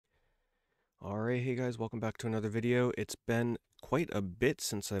Alright, hey guys, welcome back to another video. It's been quite a bit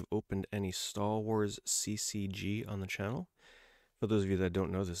since I've opened any Star Wars CCG on the channel. For those of you that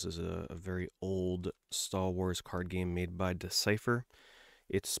don't know, this is a very old Star Wars card game made by Decipher.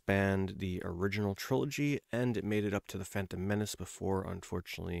 It spanned the original trilogy, and it made it up to the Phantom Menace before,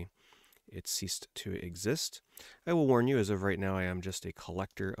 unfortunately, it ceased to exist. I will warn you, as of right now, I am just a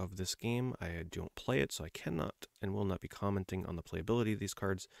collector of this game. I don't play it, so I cannot and will not be commenting on the playability of these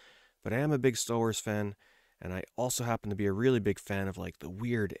cards. But I am a big Star Wars fan, and I also happen to be a really big fan of like the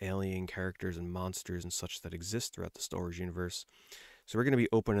weird alien characters and monsters and such that exist throughout the Star Wars universe. So we're going to be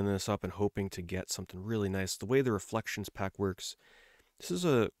opening this up and hoping to get something really nice. The way the Reflections pack works, this is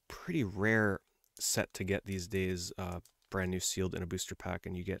a pretty rare set to get these days, brand new sealed in a booster pack,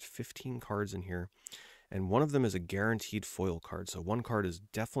 and you get 15 cards in here. And one of them is a guaranteed foil card. So one card is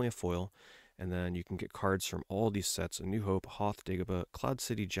definitely a foil. And then you can get cards from all these sets: A New Hope, Hoth, Dagobah, Cloud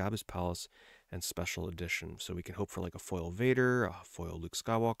City, Jabba's Palace, and Special Edition. So we can hope for like a foil Vader, a foil Luke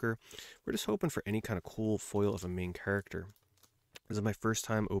Skywalker. We're just hoping for any kind of cool foil of a main character. This is my first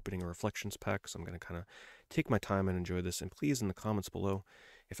time opening a Reflections pack, so I'm going to kind of take my time and enjoy this. And please, in the comments below,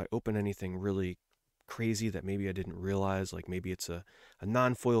 if I open anything really crazy that maybe I didn't realize, like maybe it's a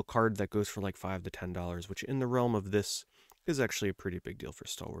non-foil card that goes for like $5 to $10, which in the realm of this is actually a pretty big deal for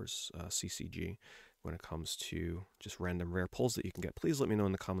Star Wars CCG when it comes to just random rare pulls that you can get. Please let me know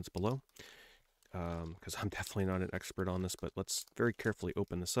in the comments below, because I'm definitely not an expert on this, but let's very carefully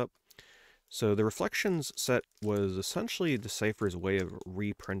open this up. So the Reflections set was essentially Decipher's way of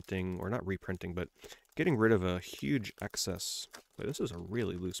reprinting, or not reprinting, but getting rid of a huge excess. Wait, this is a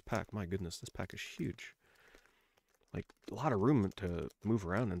really loose pack. My goodness, this pack is huge. Like, a lot of room to move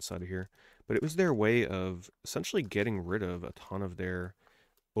around inside of here. But it was their way of essentially getting rid of a ton of their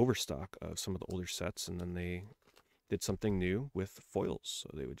overstock of some of the older sets, and then they did something new with foils.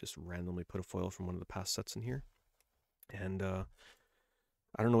 So they would just randomly put a foil from one of the past sets in here. And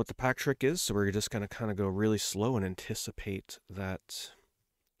I don't know what the pack trick is, so we're just going to kind of go really slow and anticipate that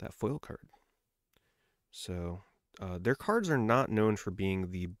foil card. So their cards are not known for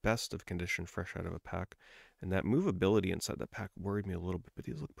being the best of condition fresh out of a pack, and that movability inside that pack worried me a little bit, but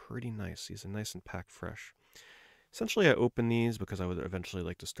these look pretty nice. These are nice and packed fresh. Essentially, I open these because I would eventually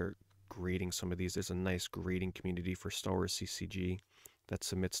like to start grading some of these. There's a nice grading community for Star Wars CCG that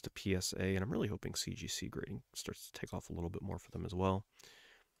submits to PSA, and I'm really hoping CGC grading starts to take off a little bit more for them as well.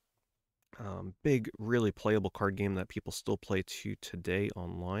 Big, really playable card game that people still play to today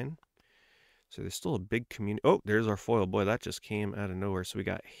online. So there's still a big community. Oh, there's our foil. Boy, that just came out of nowhere. So we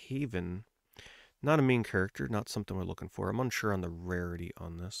got Haven. Not a main character, not something we're looking for. I'm unsure on the rarity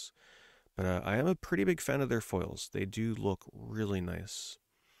on this. But I am a pretty big fan of their foils. They do look really nice.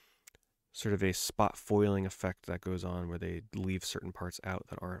 Sort of a spot foiling effect that goes on where they leave certain parts out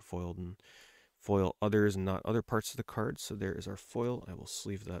that aren't foiled and foil others and not other parts of the card. So there is our foil. I will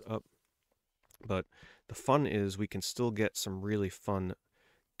sleeve that up. But the fun is we can still get some really fun,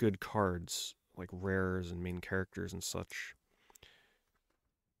 good cards like rares and main characters and such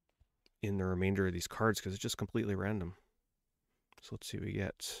in the remainder of these cards, because it's just completely random. So let's see what we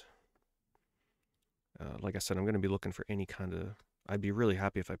get. Like I said, I'm going to be looking for any kind of... I'd be really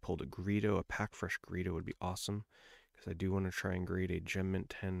happy if I pulled a Greedo. A pack fresh Greedo would be awesome, because I do want to try and grade a Gem Mint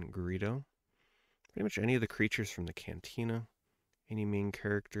 10 Greedo. Pretty much any of the creatures from the Cantina, any main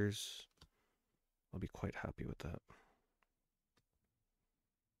characters, I'll be quite happy with that.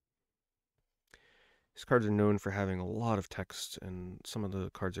 These cards are known for having a lot of text, and some of the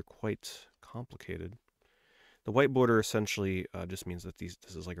cards are quite complicated. The white border essentially just means that this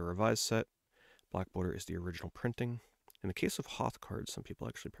is like a revised set. Black border is the original printing. In the case of Hoth cards, some people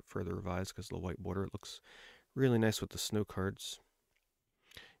actually prefer the revised because of the white border. It looks really nice with the snow cards.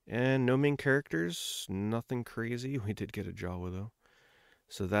 And no main characters, nothing crazy. We did get a Jawa though.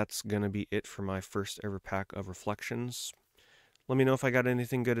 So that's going to be it for my first ever pack of Reflections. Let me know if I got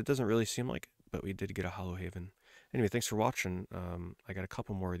anything good. It doesn't really seem like it, but we did get a Hollow Haven. Anyway, thanks for watching. I got a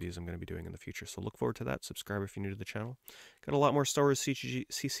couple more of these I'm going to be doing in the future, so look forward to that. Subscribe if you're new to the channel. Got a lot more Star Wars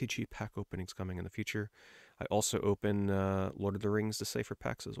CCG pack openings coming in the future. I also open Lord of the Rings Decipher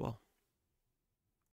packs as well.